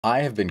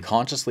I have been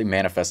consciously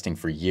manifesting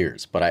for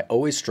years, but I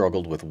always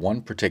struggled with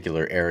one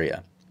particular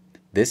area.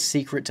 This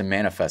secret to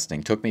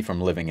manifesting took me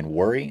from living in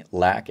worry,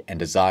 lack, and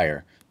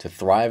desire to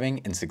thriving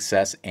in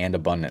success and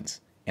abundance,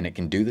 and it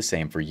can do the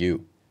same for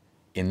you.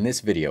 In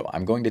this video,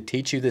 I'm going to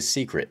teach you this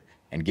secret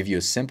and give you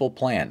a simple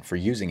plan for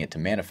using it to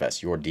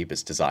manifest your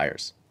deepest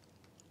desires.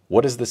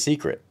 What is the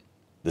secret?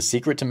 The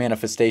secret to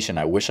manifestation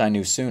I wish I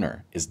knew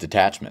sooner is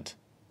detachment.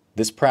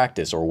 This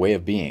practice or way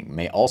of being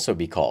may also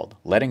be called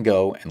letting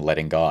go and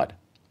letting God.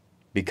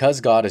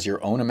 Because God is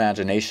your own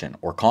imagination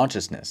or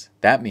consciousness,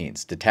 that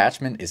means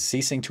detachment is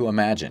ceasing to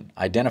imagine,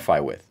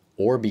 identify with,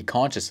 or be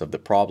conscious of the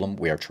problem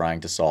we are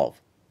trying to solve.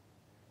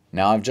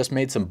 Now, I've just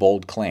made some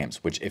bold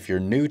claims, which if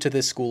you're new to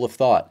this school of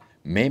thought,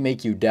 may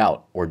make you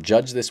doubt or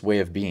judge this way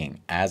of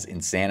being as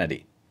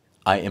insanity.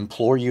 I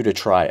implore you to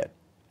try it.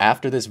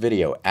 After this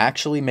video,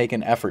 actually make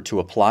an effort to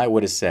apply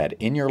what is said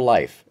in your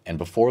life, and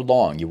before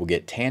long you will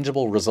get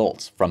tangible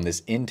results from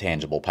this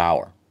intangible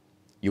power.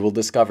 You will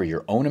discover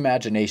your own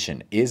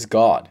imagination is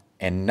God,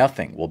 and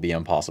nothing will be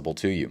impossible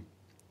to you.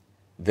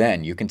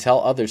 Then you can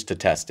tell others to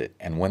test it,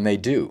 and when they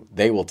do,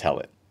 they will tell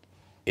it.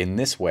 In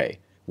this way,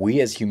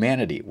 we as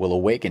humanity will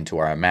awaken to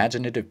our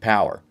imaginative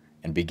power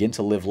and begin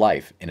to live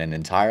life in an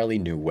entirely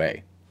new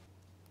way.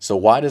 So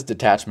why does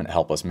detachment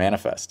help us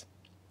manifest?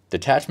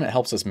 Detachment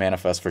helps us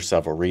manifest for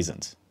several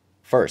reasons.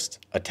 First,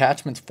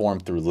 attachments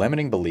formed through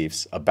limiting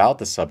beliefs about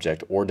the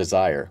subject or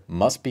desire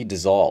must be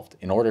dissolved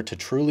in order to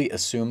truly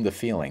assume the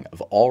feeling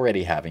of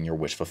already having your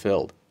wish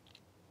fulfilled.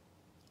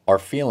 Our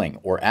feeling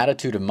or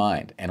attitude of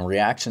mind and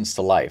reactions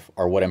to life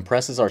are what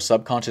impresses our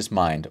subconscious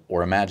mind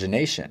or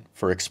imagination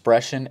for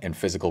expression in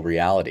physical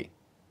reality.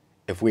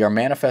 If we are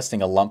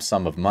manifesting a lump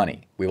sum of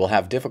money, we will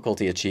have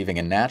difficulty achieving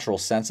a natural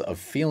sense of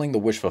feeling the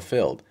wish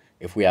fulfilled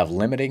if we have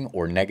limiting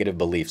or negative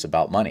beliefs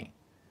about money.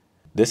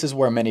 This is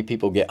where many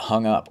people get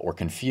hung up or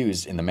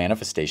confused in the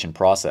manifestation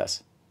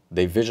process.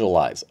 They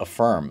visualize,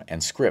 affirm,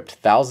 and script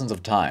thousands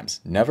of times,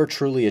 never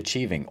truly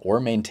achieving or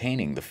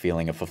maintaining the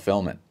feeling of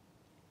fulfillment.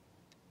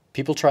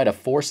 People try to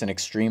force an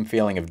extreme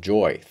feeling of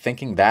joy,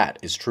 thinking that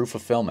is true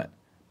fulfillment,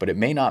 but it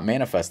may not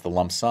manifest the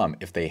lump sum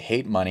if they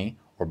hate money,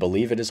 or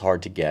believe it is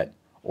hard to get,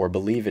 or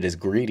believe it is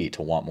greedy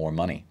to want more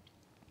money.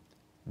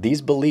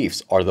 These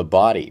beliefs are the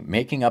body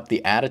making up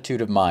the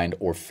attitude of mind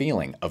or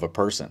feeling of a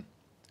person.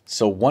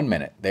 So 1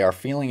 minute, they are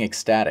feeling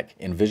ecstatic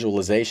in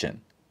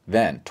visualization.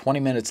 Then, 20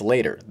 minutes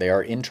later, they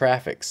are in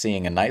traffic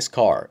seeing a nice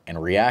car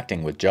and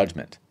reacting with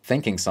judgment,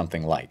 thinking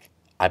something like,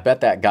 I bet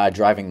that guy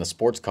driving the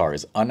sports car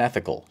is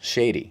unethical,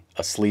 shady,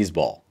 a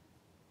sleazeball.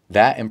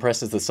 That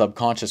impresses the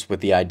subconscious with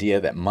the idea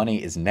that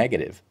money is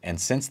negative, and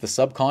since the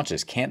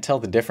subconscious can't tell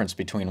the difference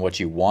between what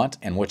you want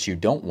and what you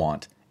don't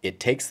want, it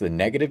takes the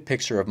negative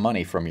picture of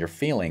money from your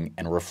feeling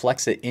and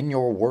reflects it in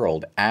your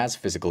world as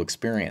physical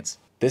experience.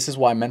 This is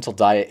why mental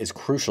diet is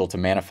crucial to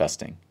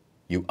manifesting.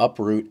 You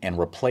uproot and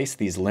replace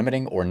these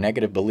limiting or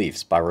negative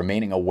beliefs by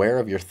remaining aware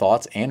of your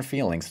thoughts and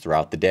feelings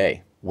throughout the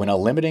day. When a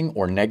limiting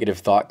or negative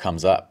thought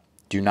comes up,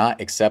 do not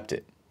accept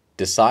it.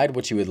 Decide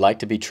what you would like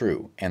to be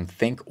true and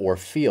think or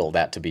feel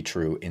that to be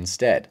true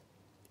instead.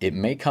 It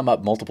may come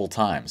up multiple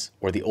times,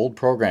 or the old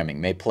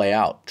programming may play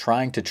out,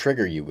 trying to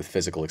trigger you with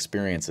physical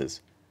experiences.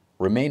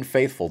 Remain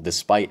faithful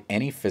despite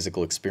any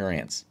physical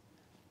experience.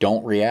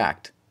 Don't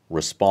react,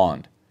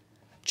 respond.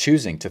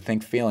 Choosing to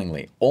think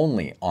feelingly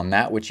only on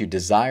that which you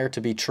desire to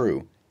be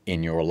true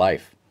in your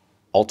life.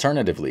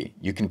 Alternatively,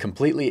 you can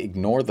completely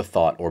ignore the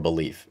thought or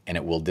belief and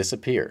it will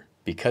disappear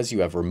because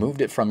you have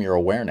removed it from your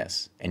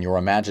awareness and your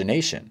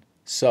imagination,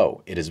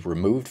 so it is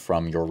removed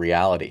from your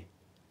reality.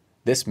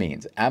 This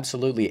means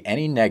absolutely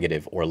any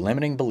negative or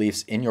limiting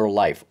beliefs in your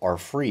life are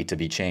free to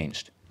be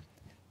changed.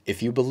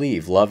 If you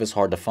believe love is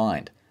hard to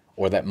find,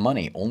 or that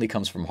money only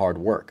comes from hard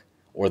work,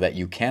 or that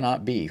you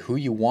cannot be who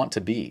you want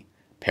to be,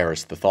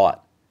 perish the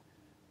thought.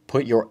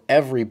 Put your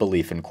every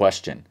belief in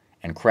question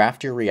and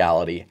craft your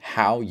reality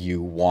how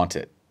you want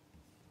it.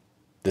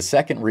 The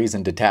second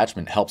reason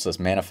detachment helps us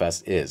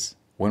manifest is,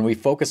 when we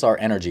focus our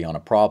energy on a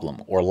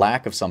problem or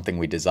lack of something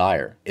we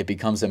desire, it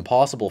becomes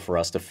impossible for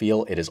us to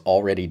feel it is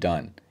already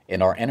done,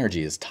 and our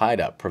energy is tied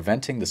up,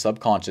 preventing the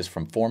subconscious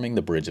from forming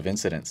the bridge of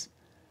incidents.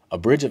 A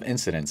bridge of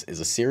incidents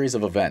is a series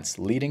of events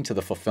leading to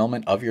the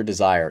fulfillment of your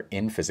desire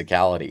in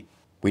physicality.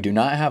 We do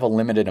not have a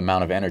limited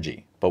amount of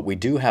energy, but we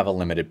do have a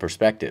limited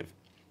perspective.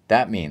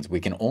 That means we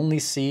can only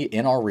see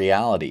in our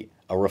reality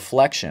a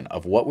reflection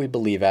of what we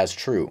believe as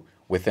true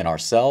within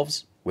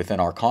ourselves, within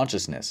our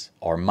consciousness,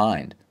 our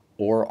mind,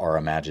 or our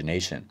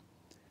imagination.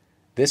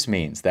 This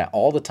means that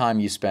all the time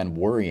you spend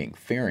worrying,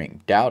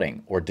 fearing,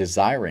 doubting, or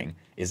desiring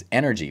is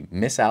energy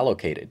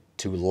misallocated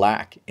to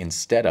lack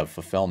instead of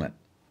fulfillment.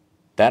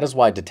 That is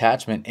why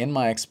detachment, in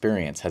my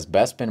experience, has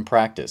best been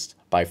practiced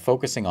by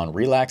focusing on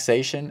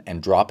relaxation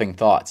and dropping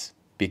thoughts,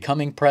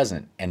 becoming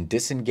present and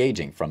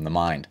disengaging from the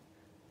mind.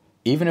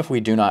 Even if we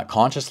do not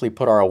consciously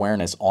put our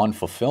awareness on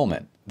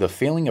fulfillment, the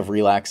feeling of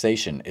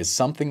relaxation is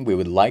something we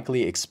would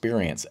likely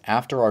experience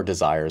after our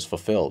desire is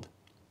fulfilled.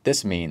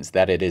 This means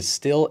that it is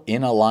still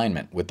in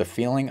alignment with the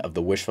feeling of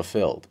the wish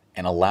fulfilled,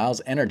 and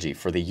allows energy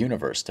for the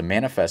universe to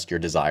manifest your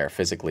desire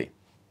physically.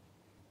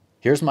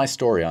 Here's my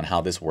story on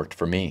how this worked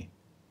for me.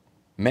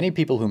 Many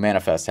people who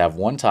manifest have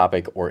one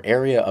topic or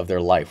area of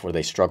their life where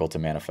they struggle to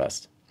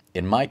manifest.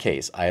 In my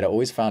case, I had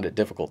always found it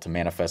difficult to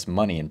manifest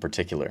money in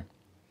particular.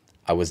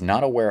 I was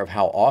not aware of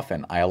how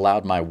often I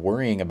allowed my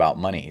worrying about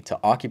money to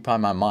occupy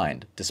my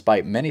mind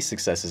despite many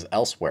successes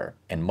elsewhere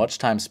and much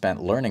time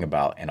spent learning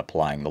about and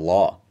applying the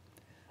law.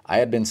 I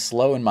had been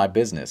slow in my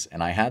business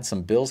and I had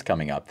some bills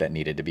coming up that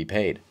needed to be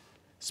paid,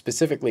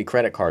 specifically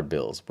credit card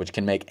bills, which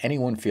can make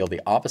anyone feel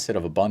the opposite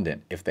of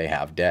abundant if they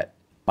have debt.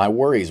 My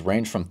worries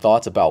range from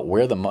thoughts about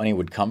where the money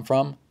would come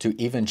from to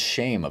even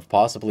shame of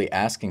possibly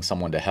asking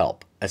someone to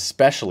help,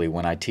 especially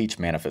when I teach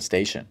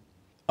manifestation.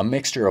 A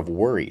mixture of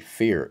worry,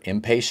 fear,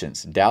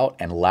 impatience, doubt,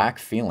 and lack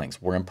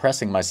feelings were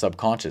impressing my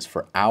subconscious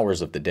for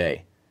hours of the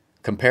day.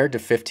 Compared to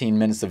 15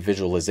 minutes of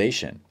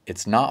visualization,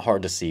 it's not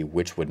hard to see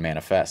which would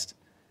manifest.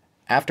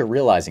 After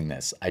realizing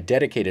this, I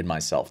dedicated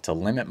myself to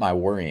limit my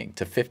worrying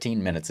to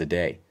 15 minutes a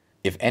day.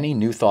 If any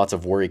new thoughts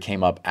of worry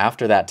came up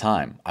after that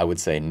time, I would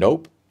say,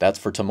 nope, that's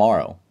for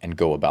tomorrow, and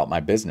go about my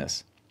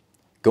business.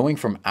 Going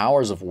from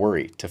hours of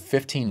worry to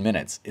 15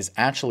 minutes is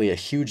actually a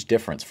huge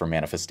difference for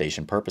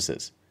manifestation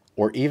purposes.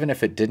 Or even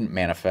if it didn't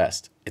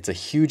manifest, it's a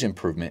huge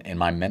improvement in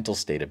my mental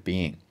state of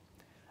being.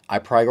 I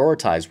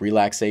prioritize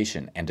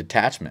relaxation and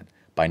detachment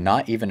by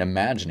not even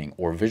imagining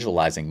or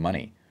visualizing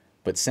money,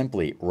 but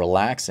simply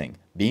relaxing,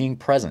 being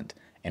present,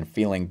 and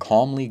feeling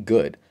calmly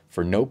good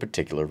for no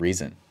particular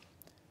reason.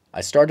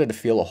 I started to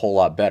feel a whole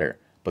lot better,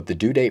 but the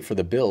due date for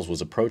the bills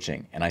was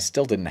approaching and I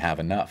still didn't have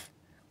enough.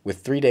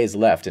 With 3 days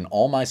left and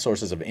all my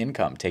sources of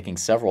income taking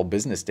several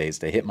business days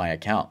to hit my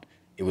account,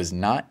 it was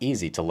not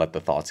easy to let the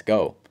thoughts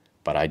go,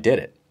 but I did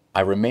it.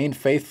 I remained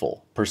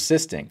faithful,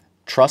 persisting,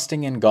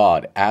 trusting in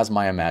God as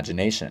my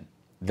imagination.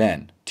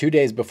 Then, 2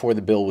 days before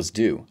the bill was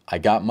due, I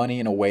got money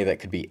in a way that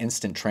could be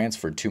instant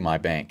transferred to my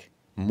bank.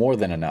 More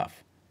than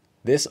enough.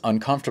 This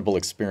uncomfortable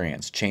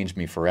experience changed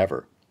me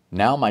forever.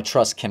 Now my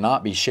trust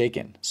cannot be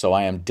shaken, so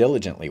I am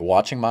diligently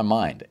watching my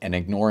mind and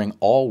ignoring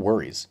all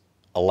worries,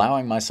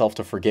 allowing myself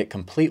to forget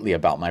completely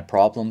about my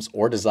problems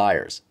or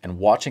desires and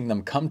watching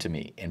them come to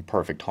me in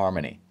perfect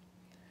harmony.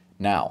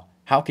 Now,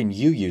 how can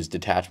you use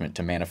detachment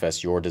to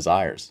manifest your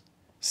desires?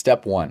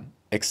 Step 1.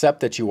 Accept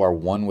that you are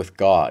one with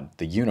God,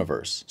 the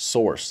universe,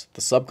 source,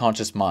 the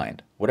subconscious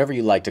mind, whatever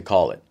you like to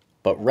call it,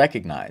 but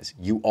recognize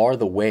you are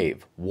the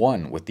wave,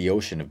 one with the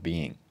ocean of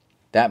being.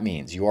 That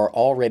means you are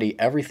already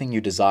everything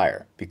you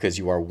desire because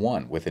you are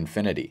one with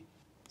infinity.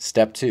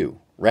 Step 2.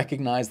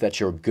 Recognize that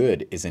your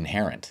good is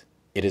inherent.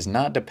 It is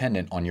not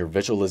dependent on your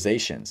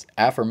visualizations,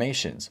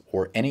 affirmations,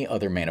 or any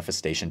other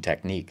manifestation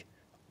technique.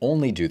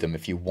 Only do them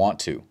if you want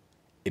to.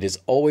 It is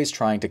always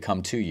trying to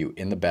come to you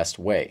in the best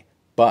way.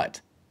 But,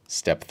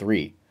 step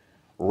 3.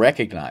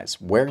 Recognize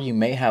where you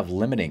may have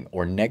limiting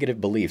or negative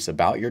beliefs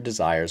about your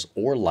desires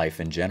or life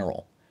in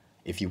general.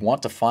 If you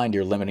want to find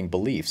your limiting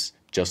beliefs,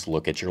 just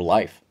look at your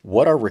life.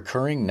 What are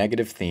recurring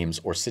negative themes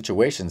or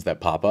situations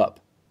that pop up?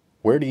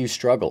 Where do you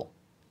struggle?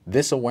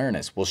 This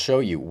awareness will show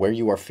you where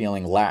you are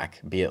feeling lack,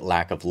 be it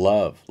lack of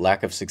love,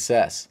 lack of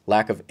success,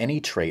 lack of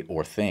any trait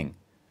or thing.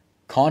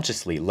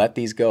 Consciously let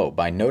these go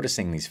by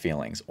noticing these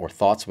feelings or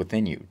thoughts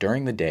within you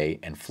during the day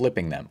and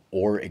flipping them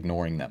or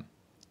ignoring them.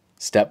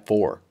 Step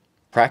 4.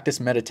 Practice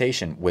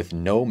meditation with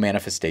no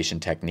manifestation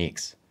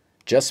techniques.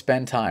 Just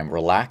spend time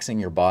relaxing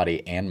your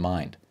body and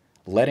mind,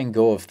 letting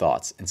go of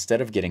thoughts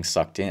instead of getting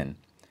sucked in.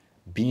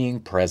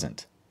 Being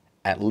present.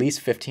 At least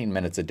 15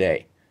 minutes a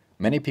day.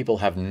 Many people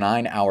have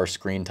 9-hour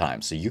screen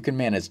time, so you can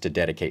manage to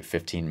dedicate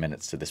 15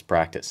 minutes to this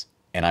practice,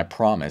 and I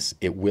promise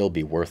it will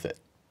be worth it.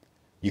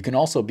 You can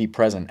also be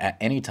present at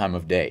any time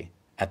of day,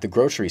 at the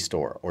grocery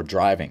store or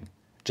driving.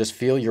 Just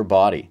feel your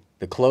body,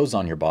 the clothes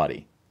on your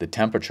body, the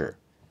temperature.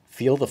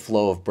 Feel the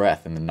flow of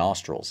breath in the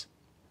nostrils,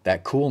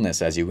 that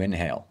coolness as you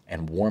inhale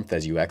and warmth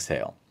as you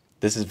exhale.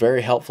 This is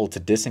very helpful to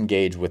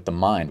disengage with the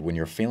mind when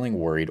you're feeling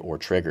worried or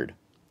triggered.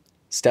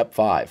 Step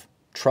 5.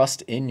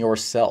 Trust in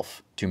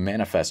yourself to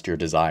manifest your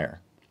desire.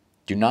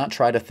 Do not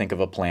try to think of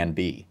a plan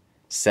B.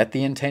 Set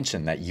the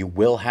intention that you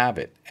will have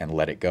it and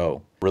let it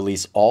go.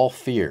 Release all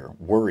fear,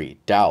 worry,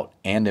 doubt,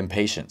 and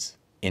impatience.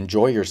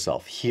 Enjoy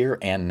yourself here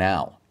and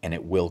now, and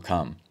it will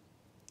come.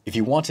 If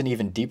you want an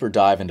even deeper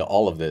dive into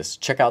all of this,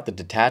 check out the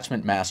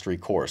Detachment Mastery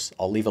course.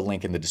 I'll leave a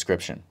link in the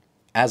description.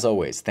 As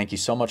always, thank you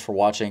so much for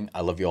watching. I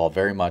love you all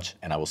very much,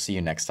 and I will see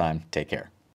you next time. Take care.